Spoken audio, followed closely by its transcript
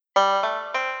Welcome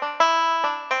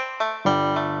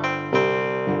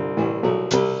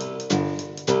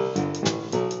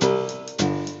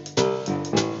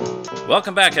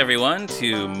back, everyone,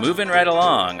 to Movin' Right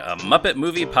Along, a Muppet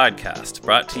movie podcast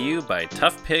brought to you by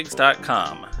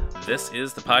ToughPigs.com. This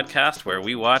is the podcast where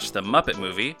we watch the Muppet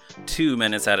movie 2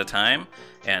 minutes at a time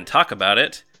and talk about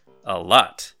it a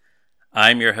lot.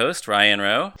 I'm your host, Ryan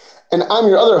Rowe. And I'm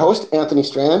your other host, Anthony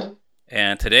Strand.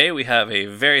 And today we have a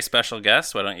very special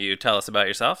guest. Why don't you tell us about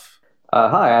yourself?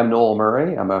 Hi, I'm Noel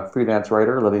Murray. I'm a freelance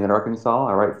writer living in Arkansas.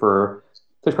 I write for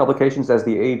such publications as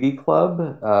the AV Club,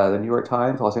 the New York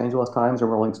Times, Los Angeles Times, and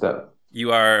Rolling Stone.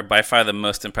 You are by far the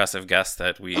most impressive guest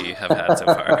that we have had so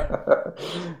far.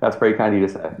 That's very kind of you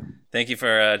to say. Thank you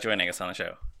for joining us on the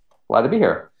show. Glad to be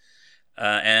here.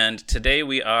 And today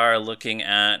we are looking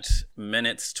at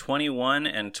minutes 21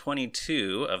 and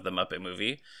 22 of the Muppet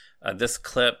movie. This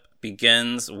clip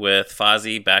begins with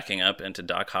Fozzie backing up into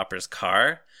Doc Hopper's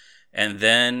car. And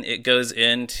then it goes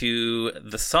into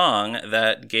the song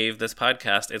that gave this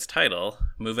podcast its title,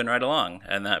 Movin' Right Along.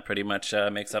 And that pretty much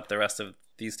makes up the rest of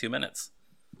these 2 minutes.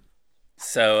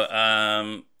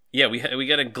 So, we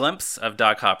get a glimpse of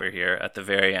Doc Hopper here at the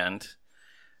very end.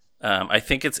 I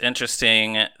think it's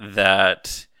interesting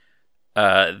that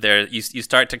you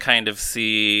start to kind of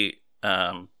see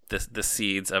the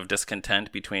seeds of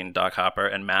discontent between Doc Hopper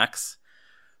and Max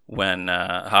when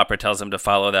Hopper tells him to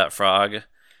follow that frog.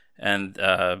 And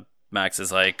Max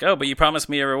is like, oh, but you promised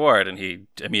me a reward. And he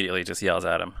immediately just yells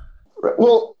at him.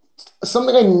 Well,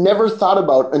 something I never thought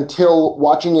about until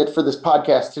watching it for this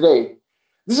podcast today.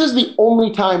 This is the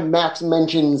only time Max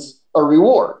mentions a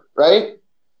reward, right?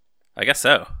 I guess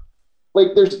so.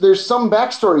 Like, there's some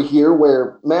backstory here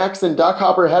where Max and Doc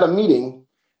Hopper had a meeting,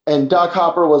 and Doc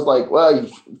Hopper was like, well,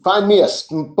 you find me a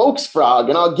spokes frog,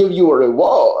 and I'll give you a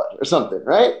reward, or something,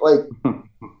 right? Like,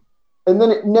 and then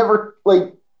it never,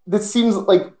 like, this seems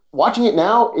like, watching it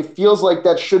now, it feels like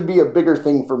that should be a bigger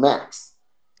thing for Max.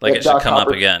 Like it should come up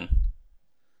again.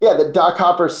 Yeah, that Doc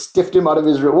Hopper stiffed him out of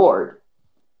his reward,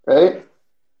 right?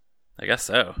 I guess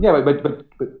so. Yeah,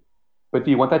 but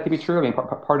do you want that to be true? I mean,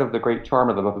 part of the great charm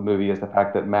of the Muppet movie is the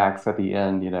fact that Max, at the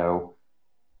end,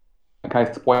 kind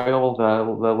of spoil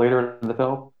the later in the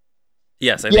film.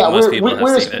 Yes, I think most people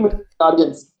have seen it.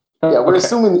 We're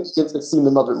assuming the kids have seen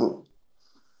the Muppet movie.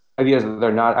 The idea is that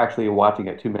they're not actually watching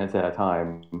it 2 minutes at a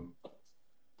time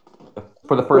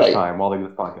for the first time while they do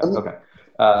this podcast. Okay.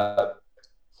 A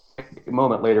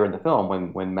moment later in the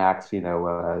film when Max,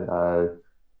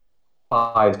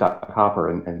 buys Doc Hopper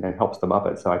and helps the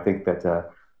Muppets. So I think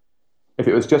that if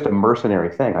it was just a mercenary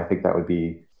thing, I think that would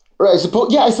be right. I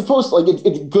suppose like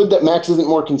it's good that Max isn't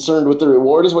more concerned with the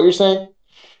reward, is what you're saying.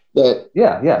 That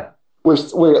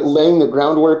we're laying the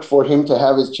groundwork for him to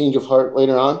have his change of heart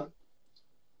later on.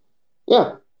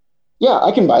 Yeah,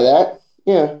 I can buy that.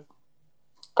 Yeah.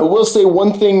 I will say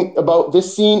one thing about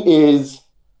this scene is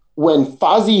when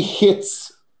Fozzie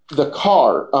hits the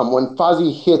car, when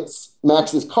Fozzie hits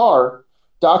Max's car,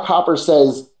 Doc Hopper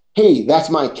says, hey, that's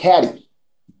my caddy.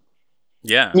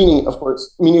 Yeah. Meaning, of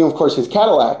course, his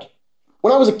Cadillac.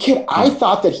 When I was a kid, I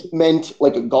thought that he meant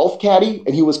like a golf caddy,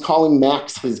 and he was calling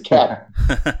Max his caddy.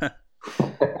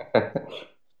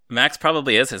 Max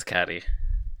probably is his caddy.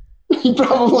 He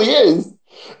probably is,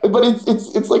 but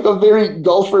it's like a very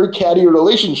golfer caddy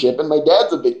relationship, and my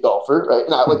dad's a big golfer, right?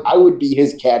 And I would be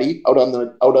his caddy out on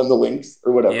the links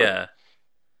or whatever. Yeah.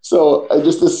 So I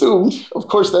just assumed, of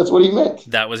course, that's what he meant.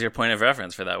 That was your point of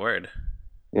reference for that word.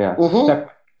 Yeah. Mm-hmm.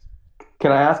 Now,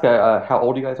 can I ask how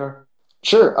old you guys are?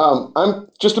 Sure. I'm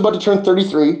just about to turn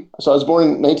 33, so I was born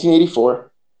in 1984.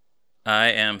 I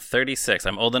am 36.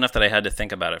 I'm old enough that I had to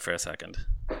think about it for a second.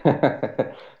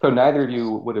 So neither of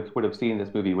you would have seen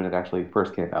this movie when it actually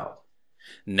first came out.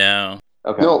 No.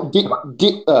 Okay. No.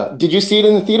 Did you see it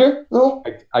in the theater? No.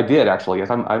 I did actually. Yes,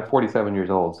 I'm 47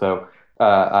 years old. So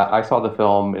I saw the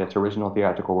film in its original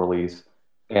theatrical release,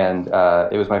 and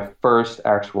it was my first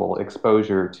actual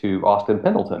exposure to Austin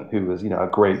Pendleton, who was a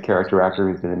great character actor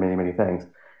who's been in many many things,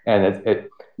 and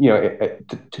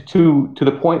to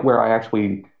the point where I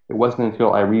actually. It wasn't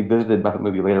until I revisited Muppet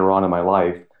Movie later on in my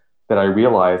life that I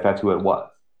realized that's who it was.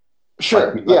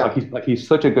 Sure, He's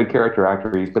such a good character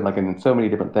actor. He's been in so many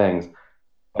different things.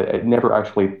 I never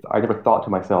thought to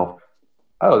myself,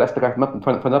 oh, that's the guy from the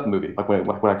Muppet Movie. Like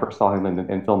when I first saw him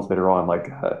in films later on, like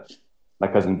My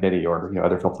Cousin Vinny or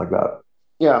other films like that.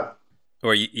 Yeah.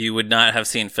 Or you would not have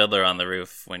seen Fiddler on the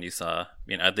Roof when you saw,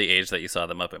 at the age that you saw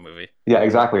the Muppet movie. Yeah,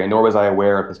 exactly. And nor was I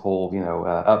aware of his whole,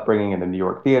 upbringing in the New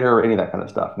York theater or any of that kind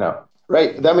of stuff. No.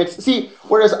 Right.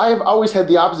 Whereas I have always had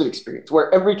the opposite experience,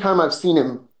 where every time I've seen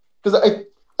him, because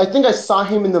I think I saw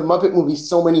him in the Muppet movie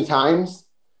so many times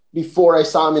before I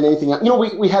saw him in anything else.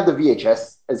 We had the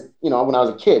VHS as when I was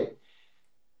a kid,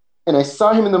 and I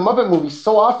saw him in the Muppet movie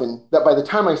so often that by the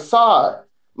time I saw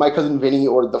My Cousin Vinny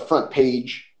or the front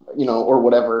page, or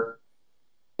whatever,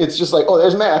 it's just like, oh,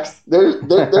 there's Max.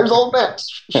 There's old Max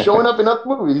showing up in other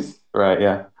movies. Right.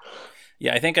 Yeah.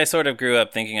 Yeah, I think I sort of grew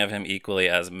up thinking of him equally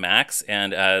as Max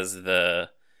and as the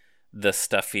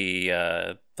stuffy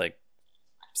like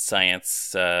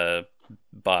science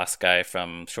boss guy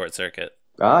from Short Circuit.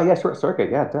 Yeah, Short Circuit.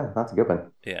 Yeah, that's a good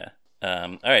one. Yeah.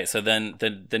 All right. So then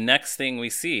the next thing we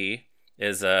see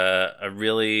is a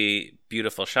really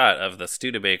beautiful shot of the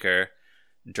Studebaker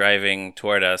driving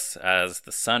toward us as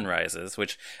the sun rises,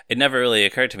 which it never really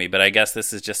occurred to me, but I guess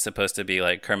this is just supposed to be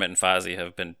like Kermit and Fozzie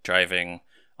have been driving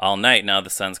all night. Now the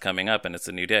sun's coming up and it's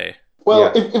a new day.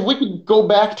 Well, yeah. If we could go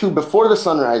back to before the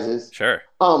sun rises, sure.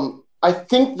 I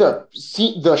think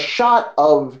the shot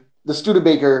of the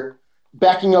Studebaker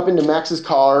backing up into Max's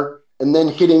car and then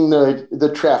hitting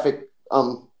the traffic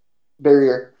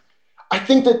barrier, I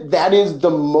think that is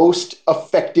the most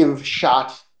effective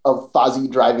shot of Fozzie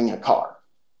driving a car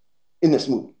in this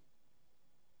movie,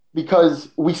 because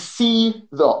we see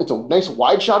it's a nice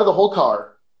wide shot of the whole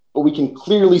car, but we can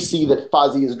clearly see that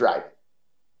Fozzie is driving.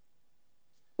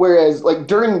 Whereas, like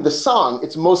during the song,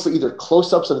 it's mostly either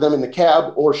close-ups of them in the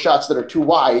cab or shots that are too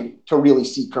wide to really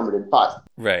see Kermit and Fozzie.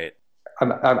 Right. I'm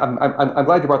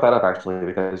glad you brought that up, actually,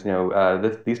 because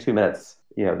these 2 minutes,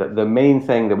 the main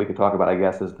thing that we could talk about, I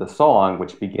guess, is the song,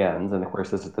 which begins, and of course,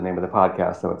 this is the name of the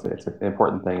podcast, so it's an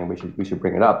important thing, and we should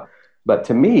bring it up. But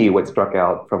to me, what struck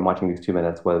out from watching these 2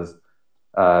 minutes was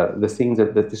the scenes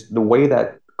of the way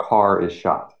that car is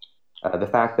shot, the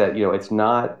fact that it's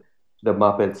not the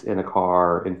Muppets in a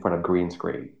car in front of green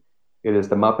screen. It is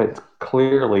the Muppets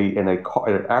clearly in an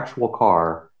actual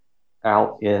car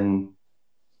out in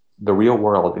the real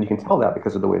world, and you can tell that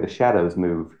because of the way the shadows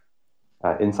move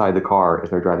inside the car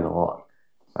as they're driving along.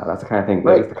 That's the kind of thing.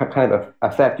 Right. That's the kind of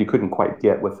effect you couldn't quite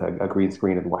get with a green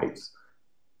screen and lights.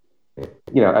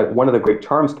 One of the great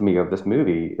charms to me of this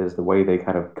movie is the way they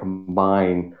kind of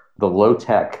combine the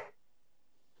low-tech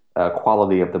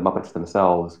quality of the Muppets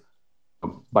themselves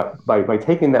by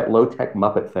taking that low-tech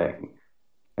Muppet thing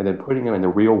and then putting them in the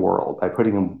real world, by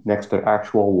putting them next to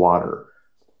actual water,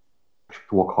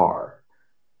 actual car,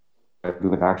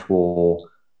 with actual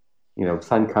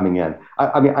sun coming in.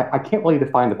 I can't really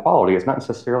define the quality. It's not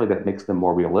necessarily that it makes them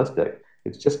more realistic.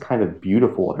 It's just kind of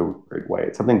beautiful in a great way.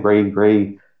 It's something very,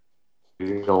 very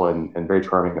real and very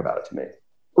charming about it to me.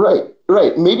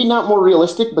 Right. Maybe not more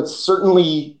realistic, but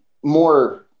certainly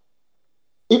more.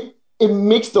 It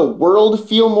makes the world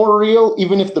feel more real,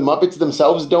 even if the Muppets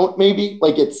themselves don't. Maybe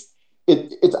like it's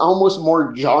almost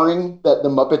more jarring that the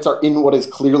Muppets are in what is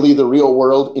clearly the real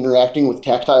world, interacting with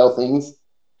tactile things.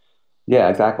 Yeah,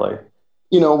 exactly.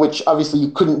 Which obviously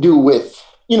you couldn't do with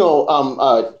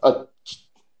a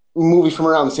movie from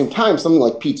around the same time, something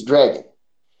like Pete's Dragon,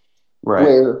 right?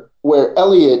 Where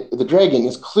Elliot the dragon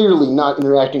is clearly not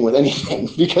interacting with anything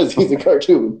because he's a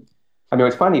cartoon.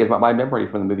 What's funny is my memory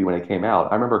from the movie when it came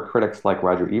out. I remember critics like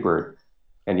Roger Ebert,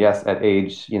 and yes, at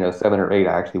age 7 or 8,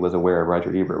 I actually was aware of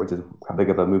Roger Ebert, which is how big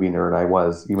of a movie nerd I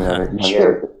was. Even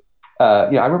sure. I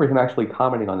remember him actually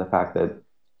commenting on the fact that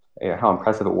how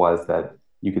impressive it was that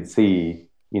you could see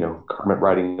Kermit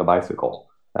riding a bicycle,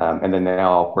 and then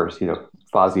now of course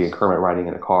Fozzie and Kermit riding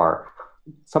in a car.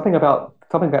 Something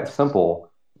that simple,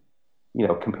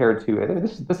 compared to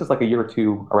this is like a year or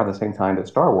two around the same time that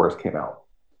Star Wars came out.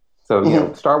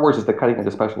 So, Star Wars is the cutting edge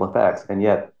of special effects, and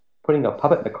yet putting a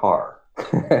puppet in a car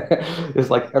is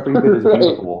like every bit as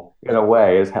beautiful in a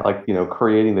way as like,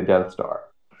 creating the Death Star.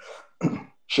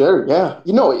 Sure, yeah.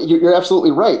 You're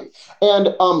absolutely right.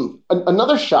 And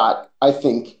another shot, I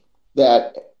think,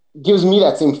 that gives me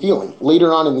that same feeling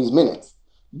later on in these minutes,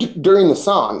 during the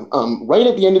song, right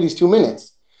at the end of these 2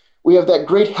 minutes, we have that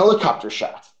great helicopter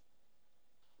shot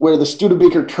where the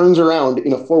Studebaker turns around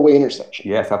in a 4-way intersection.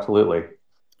 Yes, absolutely.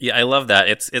 Yeah, I love that.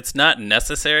 It's not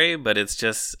necessary, but it's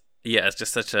just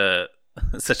such a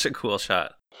cool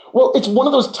shot. Well, it's one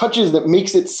of those touches that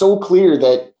makes it so clear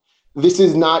that this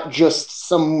is not just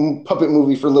some puppet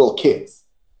movie for little kids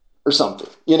or something,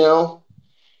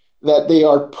 that they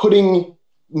are putting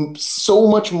so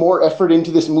much more effort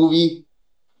into this movie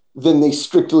than they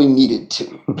strictly needed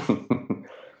to.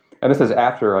 And this is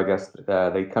after, I guess,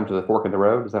 they come to the fork in the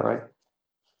road. Is that right?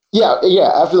 Yeah,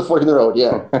 after the fork in the road,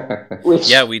 yeah.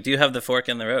 Yeah, we do have the fork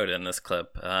in the road in this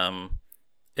clip.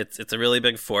 It's a really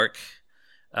big fork.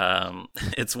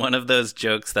 It's one of those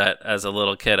jokes that, as a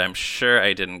little kid, I'm sure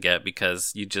I didn't get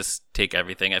because you just take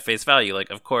everything at face value. Like,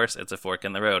 of course, it's a fork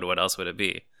in the road. What else would it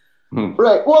be?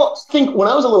 Right. Well, I think when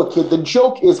I was a little kid, the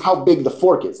joke is how big the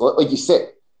fork is. Like you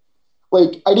said,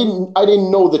 like I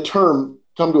didn't know the term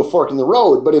 "come to a fork in the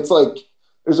road," but it's like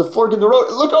there's a fork in the road.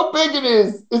 Look how big it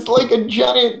is. It's like a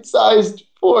giant-sized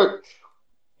fork.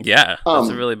 Yeah, that's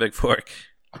a really big fork.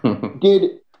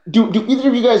 Do either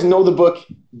of you guys know the book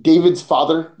David's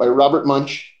Father by Robert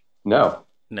Munch? No.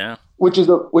 Which is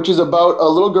about a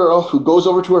little girl who goes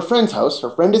over to her friend's house. Her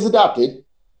friend is adopted,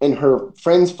 and her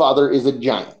friend's father is a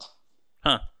giant.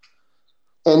 Huh.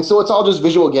 And so it's all just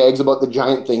visual gags about the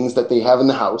giant things that they have in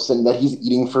the house and that he's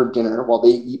eating for dinner while they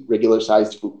eat regular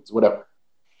sized foods, whatever.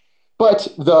 But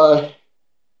the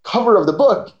cover of the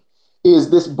book is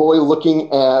this boy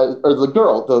looking as, or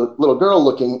the little girl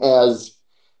looking as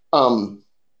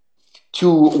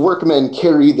two workmen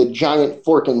carry the giant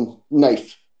fork and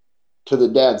knife to the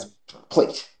dad's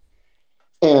plate.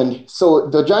 And so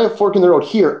the giant fork in the road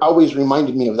here always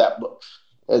reminded me of that book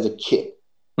as a kid.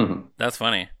 That's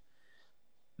funny.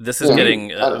 This is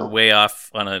getting way off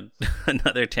on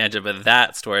another tangent, but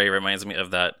that story reminds me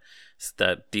of that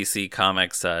DC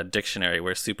Comics dictionary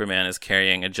where Superman is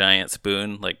carrying a giant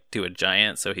spoon, like to a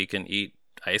giant, so he can eat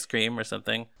ice cream or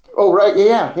something. Oh, right.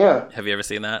 Yeah. Have you ever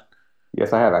seen that?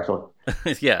 Yes, I have, actually.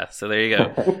 Yeah, so there you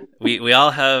go. We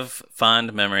all have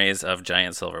fond memories of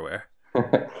giant silverware.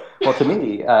 Well, to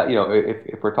me,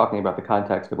 if we're talking about the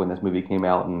context of when this movie came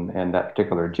out and that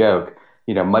particular joke,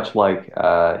 much like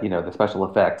the special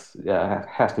effects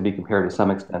has to be compared to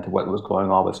some extent to what was going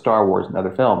on with Star Wars and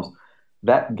other films.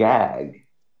 That gag,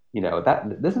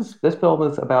 this film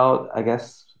is about, I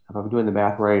guess, if I'm doing the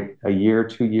math right,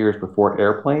 2 years before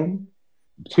Airplane,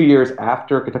 2 years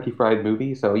after Kentucky Fried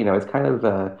Movie. So it's kind of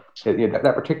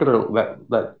that particular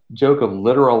that joke of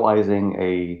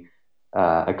literalizing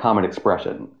a common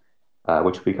expression,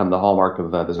 which would become the hallmark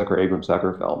of the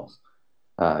Zucker-Abrams-Zucker films.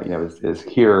 Is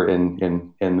here in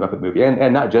the Muppet movie,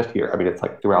 and not just here. I mean, it's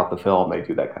like throughout the film they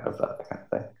do that kind of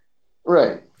thing.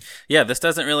 Right. Yeah, this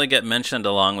doesn't really get mentioned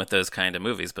along with those kind of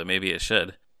movies, but maybe it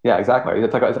should. Yeah, exactly.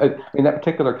 It's like that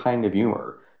particular kind of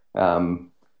humor,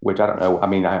 which I don't know. I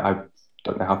mean, I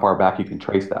don't know how far back you can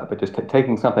trace that, but just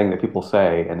taking something that people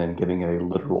say and then giving a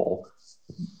literal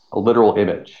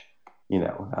image.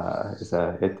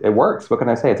 It works. What can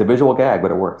I say? It's a visual gag,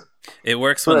 but it works. It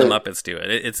works when the Muppets do it.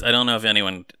 It's I don't know if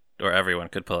anyone or everyone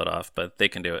could pull it off, but they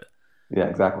can do it. Yeah,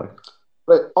 exactly.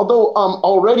 But although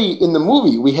already in the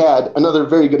movie we had another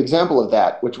very good example of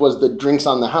that, which was the drinks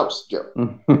on the house joke.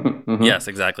 Mm-hmm. Yes,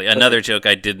 exactly. Another joke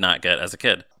I did not get as a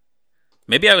kid.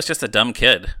 Maybe I was just a dumb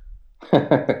kid.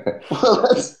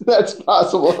 Well, that's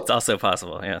possible. It's also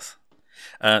possible, yes.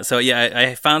 So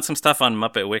I found some stuff on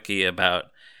Muppet Wiki about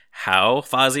how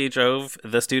Fozzie drove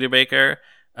the Studebaker.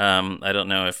 I don't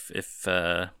know if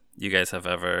you guys have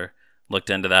ever looked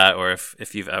into that, or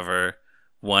if you've ever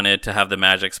wanted to have the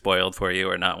magic spoiled for you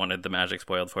or not wanted the magic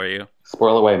spoiled for you.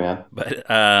 Spoil away, man. But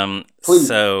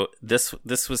so this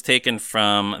was taken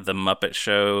from the Muppet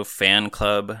Show fan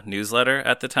club newsletter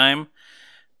at the time.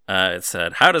 It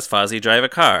said, "How does Fozzie drive a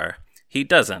car? He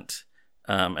doesn't."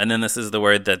 And then this is the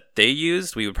word that they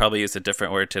used. We would probably use a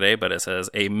different word today, but it says,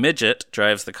 "A midget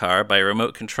drives the car by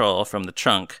remote control from the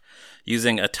trunk,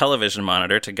 using a television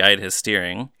monitor to guide his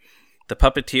steering. The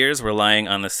puppeteers were lying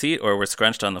on the seat or were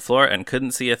scrunched on the floor and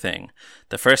couldn't see a thing.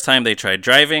 The first time they tried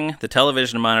driving, the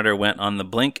television monitor went on the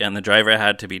blink and the driver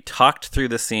had to be talked through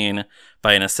the scene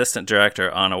by an assistant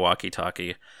director on a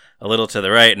walkie-talkie. A little to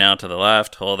the right, now to the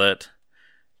left, hold it."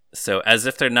 So as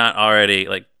if they're not already,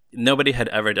 like, nobody had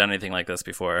ever done anything like this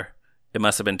before. It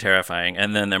must have been terrifying.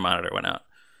 And then their monitor went out.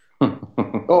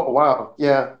 Oh, wow.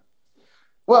 Yeah.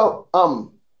 Well,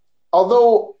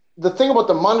 although the thing about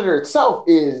the monitor itself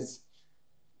is,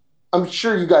 I'm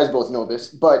sure you guys both know this,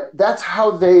 but that's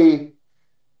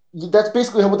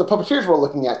basically what the puppeteers were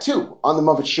looking at too, on the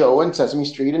Muppet Show and Sesame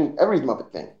Street and every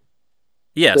Muppet thing.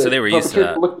 Yeah, so they were used to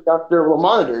that. Puppeteers were looking at their little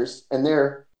monitors and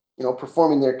they're,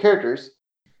 performing their characters.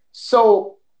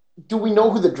 So do we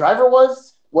know who the driver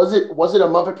was? Was it a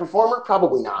Muppet performer?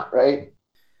 Probably not, right?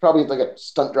 Probably like a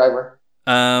stunt driver.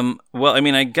 Well, I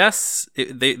mean, I guess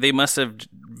they must have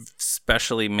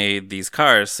specially made these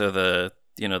cars so the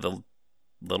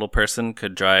little person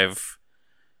could drive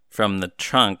from the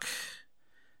trunk,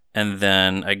 and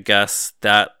then I guess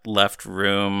that left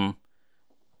room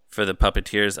for the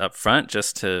puppeteers up front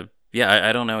just to,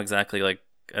 I don't know exactly, like,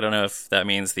 I don't know if that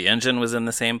means the engine was in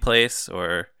the same place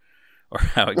or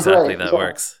how exactly that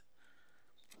works.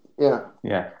 Yeah.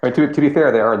 Yeah. I mean, to be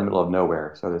fair, they are in the middle of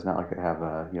nowhere, so it's not like they have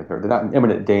they're not in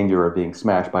imminent danger of being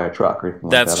smashed by a truck or anything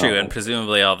like That's that, true, are and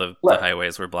presumably all the Right.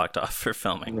 highways were blocked off for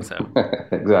filming. So,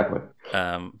 they? Exactly.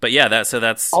 but yeah, that's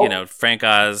Oh, Frank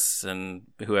Oz and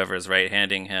whoever is right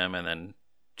handing him, and then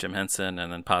Jim Henson,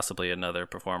 and then possibly another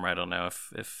performer. I don't know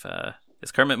if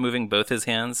is Kermit moving both his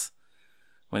hands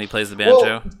when he plays the well,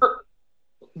 banjo.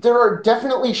 there are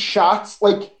definitely shots.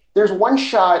 Like there's one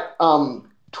shot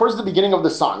towards the beginning of the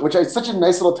song, which is such a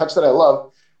nice little touch that I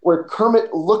love, where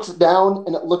Kermit looks down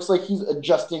and it looks like he's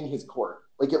adjusting his chord.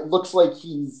 Like it looks like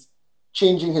he's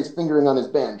changing his fingering on his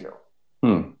banjo,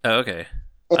 Hmm. Oh, okay,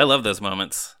 I love those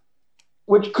moments.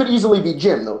 which could easily be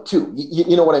Jim though too.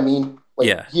 You know what I mean? Like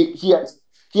Yeah, he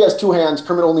has two hands.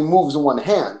 Kermit only moves one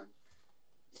hand,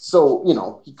 so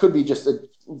he could be just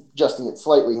adjusting it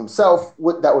slightly himself.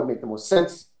 That would make the most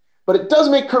sense. But it does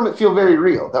make Kermit feel very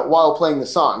real that while playing the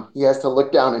song, he has to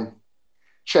look down and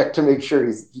check to make sure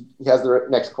he has the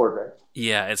next chord right.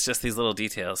 yeah, it's just these little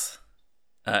details.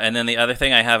 And then the other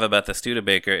thing I have about the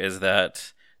Studebaker is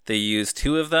that they use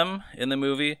two of them in the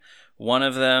movie. One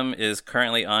of them is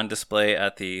currently on display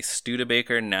at the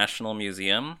Studebaker National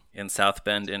Museum in South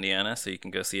Bend, Indiana, so you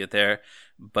can go see it there.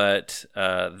 But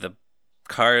the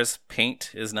car's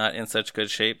paint is not in such good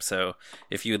shape, so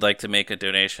if you would like to make a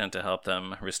donation to help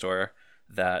them restore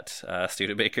that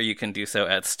Studebaker, you can do so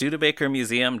at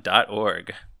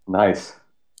studebakermuseum.org. Nice.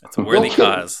 It's a worthy Okay.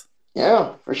 cause.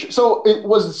 Yeah, for sure. So it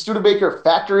was the Studebaker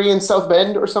factory in South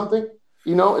Bend or something?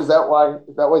 Is that why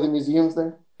the museum's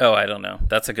there? Oh, I don't know.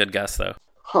 That's a good guess, though.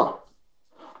 Huh.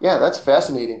 Yeah, that's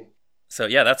fascinating. So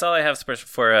yeah, that's all I have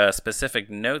for specific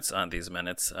notes on these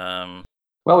minutes.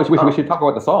 Well, we should talk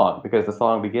about the song because the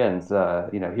song begins,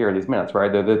 here in these minutes,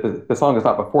 right? The song is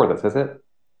not before this, is it?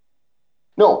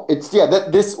 No, it's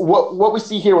that this what we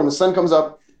see here when the sun comes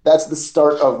up, that's the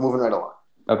start of moving right along.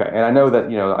 Okay, and I know that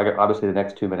obviously the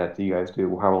next 2 minutes you guys do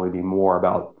will probably be more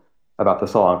about the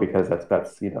song because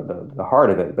that's the heart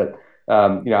of it. But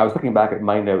I was looking back at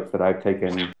my notes that I've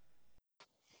taken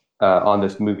on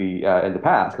this movie in the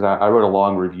past because I wrote a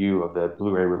long review of the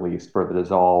Blu-ray release for The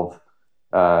Dissolve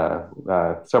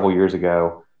several years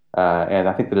ago, and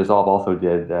I think The Dissolve also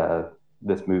did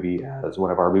this movie as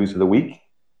one of our movies of the week.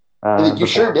 You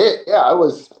sure did. Yeah, I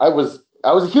was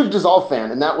a huge Dissolve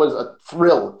fan, and that was a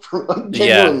thrill, Yeah,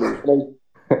 genuinely.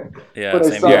 yeah, When I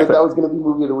same saw here. that was going to be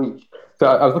movie of the week. So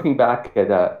I was looking back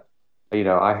at,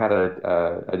 I had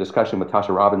a discussion with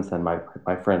Tasha Robinson,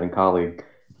 my friend and colleague,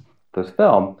 this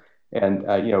film, and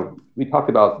we talked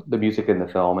about the music in the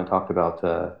film and talked about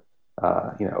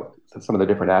some of the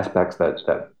different aspects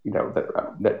that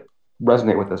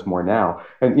resonate with us more now.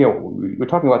 And we're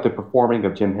talking about the performing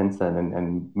of Jim Henson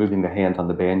and moving the hands on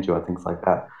the banjo and things like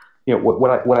that.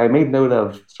 What I made note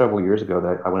of several years ago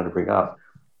that I wanted to bring up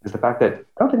is the fact that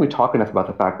I don't think we talk enough about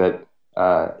the fact that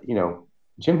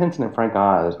Jim Henson and Frank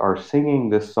Oz are singing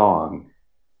this song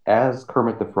as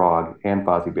Kermit the Frog and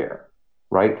Fozzie Bear,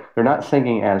 right? They're not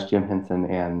singing as Jim Henson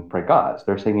and Frank Oz.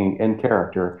 They're singing in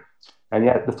character, and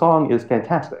yet the song is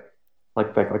fantastic.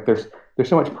 Like there's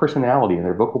so much personality in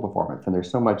their vocal performance, and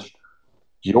there's so much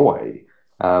joy,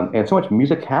 and so much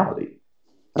musicality.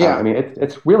 I Yeah. mean,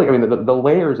 it's really, I mean, the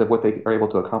layers of what they are able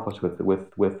to accomplish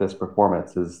with this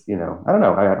performance is, I don't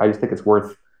know. I just think it's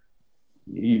worth.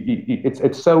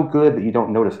 It's so good that you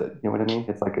don't notice it. You know what I mean?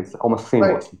 It's like it's almost Right.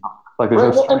 seamless. Like there's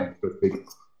Right. no Well, strain, so to speak.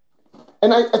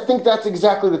 and I think that's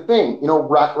exactly the thing.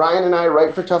 Ryan and I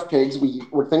write for Tough Pigs.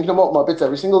 We're thinking about Muppets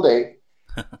every single day.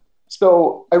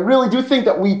 So I really do think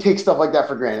that we take stuff like that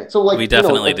for granted. So We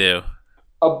definitely do.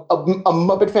 a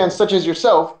Muppet fan such as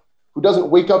yourself, who doesn't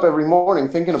wake up every morning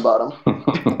thinking about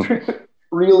them,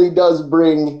 really does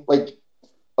bring like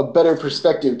a better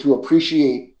perspective to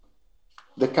appreciate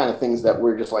the kind of things that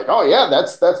we're just like, oh yeah,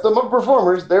 that's the Muppet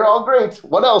performers. They're all great.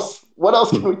 What else? What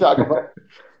else can we talk about?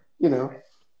 You know.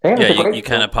 And Yeah, it's a great you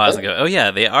kind of song. pause and go, oh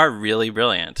yeah, they are really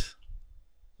brilliant.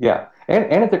 Yeah, and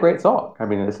it's a great song. I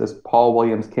mean, it's Paul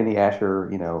Williams, Kenny Asher.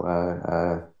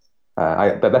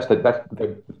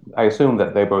 I assume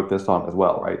that they wrote this song as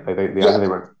well, right? I know Yeah. they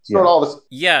wrote. Sort Yeah. all this.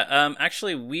 Yeah,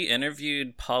 actually, we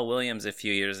interviewed Paul Williams a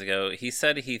few years ago. He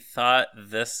said he thought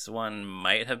this one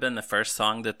might have been the first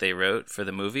song that they wrote for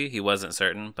the movie. He wasn't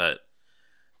certain, but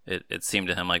it seemed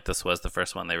to him like this was the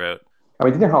first one they wrote. I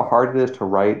mean, do you know how hard it is to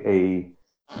write a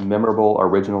memorable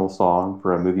original song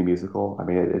for a movie musical? I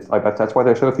mean, it's like that's why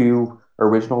there's so few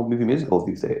original movie musicals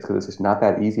these days because it's just not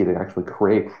that easy to actually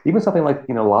create. Even something like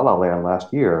La La Land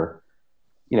last year,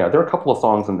 there are a couple of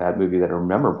songs in that movie that are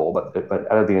memorable, but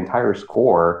out of the entire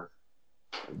score,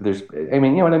 there's, I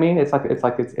mean, you know what I mean? It's like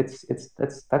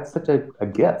that's such a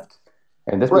gift.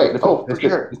 And this movie, Right. Oh, for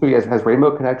sure. this movie has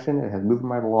Rainbow Connection. It has Moving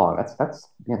Right Along. That's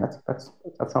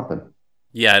something.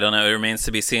 Yeah, I don't know. It remains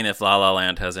to be seen if La La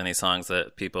Land has any songs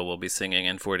that people will be singing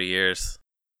in 40 years.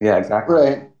 Yeah, exactly.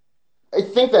 Right. I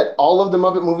think that all of the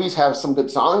Muppet movies have some good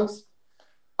songs.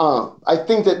 I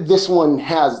think that this one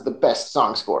has the best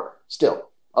song score still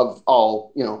of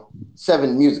all,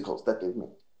 7 musicals that they've made.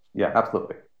 Yeah,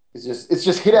 absolutely. It's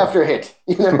just hit after hit,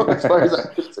 as far as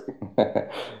I'm concerned.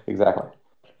 Exactly.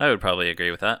 I would probably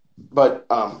agree with that. But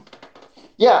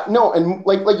yeah, no, and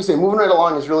like you say, moving right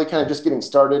along is really kind of just getting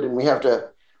started, and we have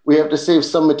to save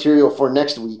some material for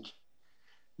next week.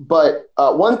 But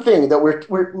one thing that we're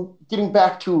getting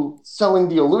back to selling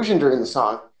the illusion during the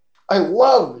song, I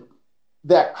love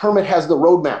that Kermit has the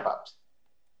roadmap out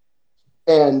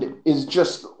and is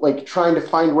just like trying to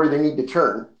find where they need to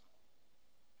turn,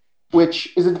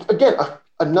 which is again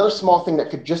another small thing that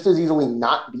could just as easily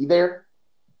not be there,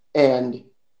 and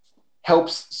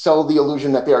helps sell the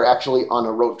illusion that they are actually on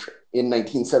a road trip in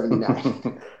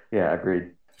 1979. Yeah,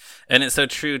 agreed. And it's so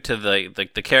true to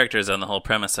the characters and the whole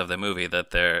premise of the movie that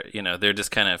they're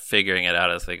just kind of figuring it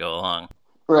out as they go along.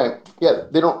 Right. Yeah,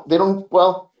 they don't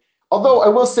well, although I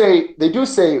will say they do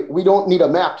say we don't need a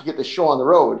map to get the show on the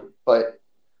road, but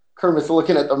Kermit's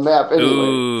looking at the map anyway.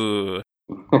 Ooh.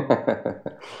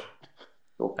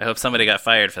 I hope somebody got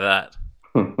fired for that.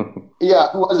 Yeah,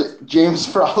 who was it? James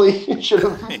Frawley should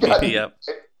have gotten Yep.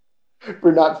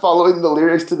 for not following the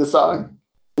lyrics to the song.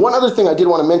 One other thing I did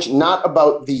want to mention, not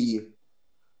about the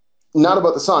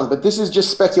song, but this is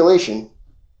just speculation.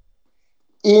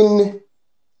 According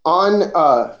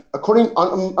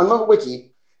on Muppet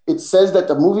Wiki, it says that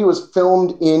the movie was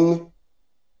filmed in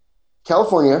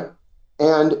California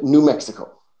and New Mexico.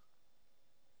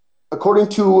 According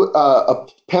to a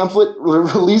pamphlet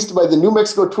released by the New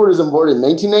Mexico Tourism Board in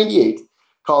 1998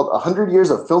 called 100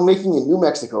 Years of Filmmaking in New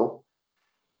Mexico,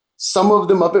 some of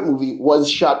the Muppet movie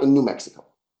was shot in New Mexico.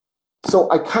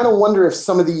 So I kind of wonder if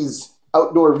some of these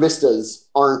outdoor vistas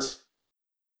aren't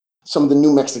some of the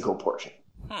New Mexico portion.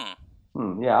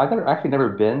 Yeah, I've actually never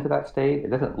been to that state.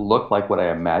 It doesn't look like what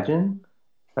I imagine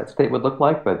that state would look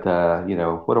like, but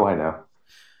what do I know?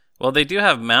 Well, they do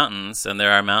have mountains, and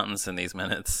there are mountains in these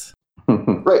minutes.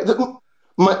 Right.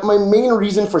 My main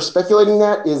reason for speculating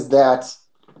that is that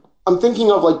I'm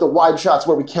thinking of like the wide shots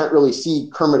where we can't really see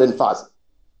Kermit and Fozzie.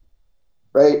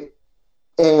 Right.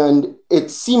 And it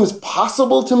seems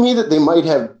possible to me that they might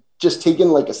have just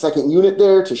taken like a second unit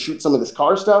there to shoot some of this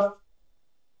car stuff.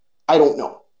 I don't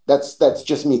know. That's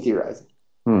just me theorizing.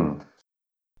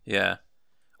 Yeah.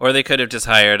 Or they could have just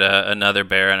hired another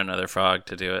bear and another frog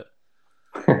to do it.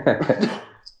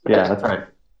 Yeah, that's right.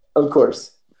 Of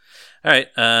course. All right.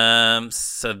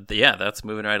 That's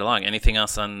moving right along. Anything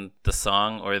else on the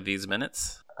song or these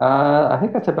minutes? I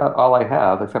think that's about all I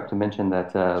have, except to mention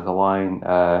that the line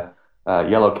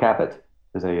 "Yellow Cabot"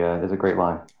 is a great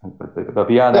line. But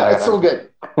beyond that, it's so good.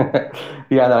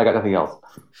 Beyond that, I got nothing else.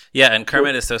 Yeah, and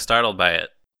Kermit is so startled by it.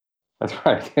 That's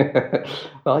right.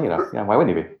 Well, yeah, why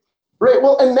wouldn't he be? Right.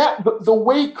 Well, and the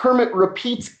way Kermit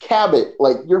repeats Cabot,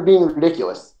 like you're being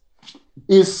ridiculous,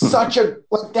 is such a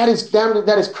like that is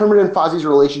Kermit and Fozzie's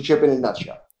relationship in a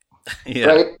nutshell. Yeah.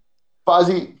 Right.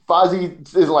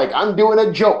 Fozzie is like, I'm doing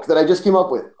a joke that I just came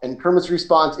up with, and Kermit's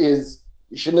response is,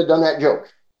 you shouldn't have done that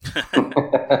joke.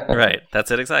 Right.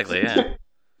 That's it exactly. Yeah.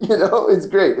 It's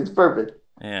great. It's perfect.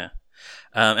 Yeah.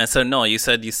 And so Noel, you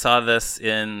said you saw this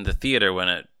in the theater when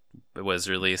it was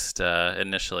released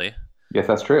initially. Yes,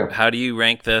 that's true. How do you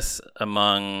rank this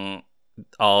among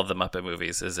all of the Muppet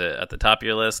movies? Is it at the top of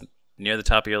your list? Near the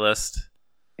top of your list?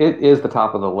 It is the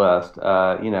top of the list.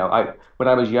 When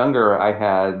I was younger, I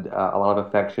had a lot of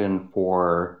affection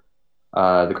for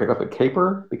the Great Muppet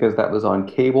Caper because that was on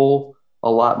cable a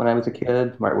lot when I was a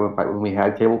kid, right when we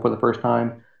had cable for the first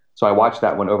time. So I watched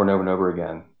that one over and over and over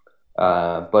again.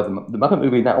 But the Muppet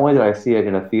movie, not only did I see it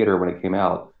in a theater when it came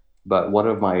out, but one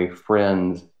of my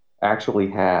friends actually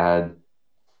had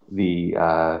the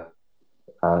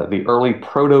early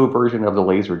proto version of the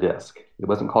Laserdisc. It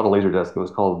wasn't called a Laserdisc. It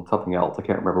was called something else. I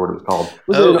can't remember what it was called.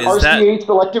 Was it an RCA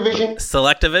Selectavision?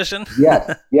 Selectavision? Yes.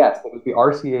 It was the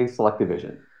RCA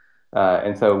Selectavision.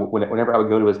 And so whenever I would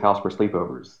go to his house for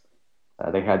sleepovers,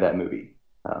 they had that movie.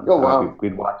 Wow.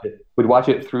 We'd watch it. We'd watch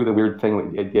it through the weird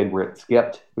thing it did where it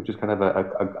skipped, which is kind of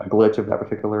a glitch of that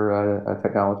particular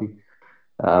technology.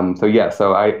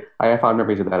 So I have fond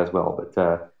memories of that as well.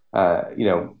 But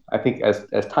I think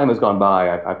as time has gone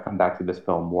by, I've come back to this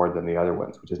film more than the other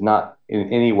ones, which is not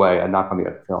in any way a knock on the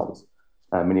other films,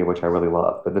 many of which I really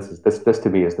love. But this to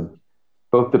me is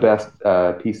both the best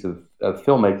piece of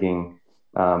filmmaking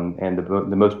and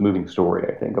the most moving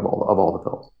story, I think, of all the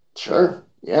films. Sure.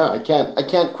 Yeah, I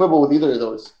can't quibble with either of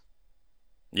those.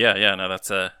 Yeah, no,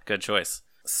 that's a good choice.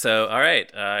 So, all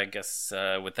right, I guess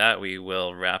with that, we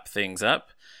will wrap things up.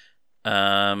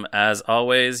 As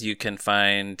always, you can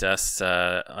find us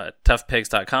at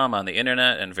toughpigs.com on the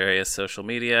internet and various social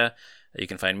media. You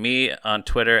can find me on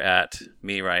Twitter at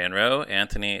me Ryan Rowe.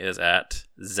 Anthony is at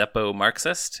Zeppo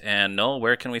Marxist. And Noel,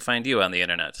 where can we find you on the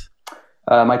internet?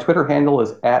 My Twitter handle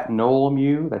is at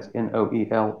Noelmu. That's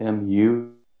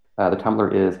Noelmu. The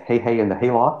Tumblr is Hey Hey in the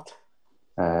Hayloft.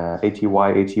 Hey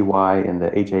in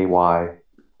the Hayloft.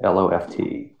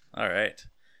 All right.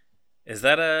 Is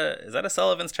that a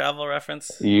Sullivan's Travel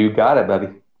reference? You got it, buddy.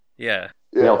 Yeah.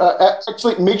 Yeah,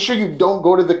 actually, make sure you don't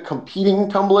go to the competing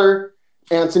Tumblr,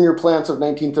 Ants in Your Plants of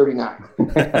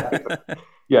 1939.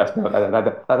 Yes, no,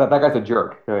 that guy's a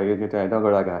jerk. Don't go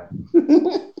to that guy.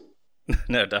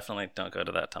 No, definitely don't go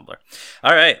to that Tumblr.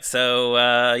 All right. So,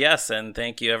 yes, and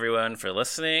thank you everyone for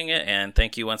listening. And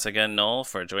thank you once again, Noel,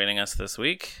 for joining us this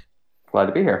week. Glad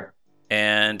to be here.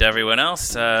 And everyone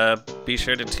else, be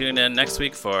sure to tune in next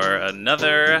week for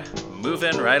another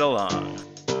Moving Right Along.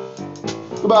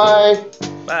 Goodbye.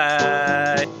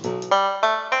 Bye.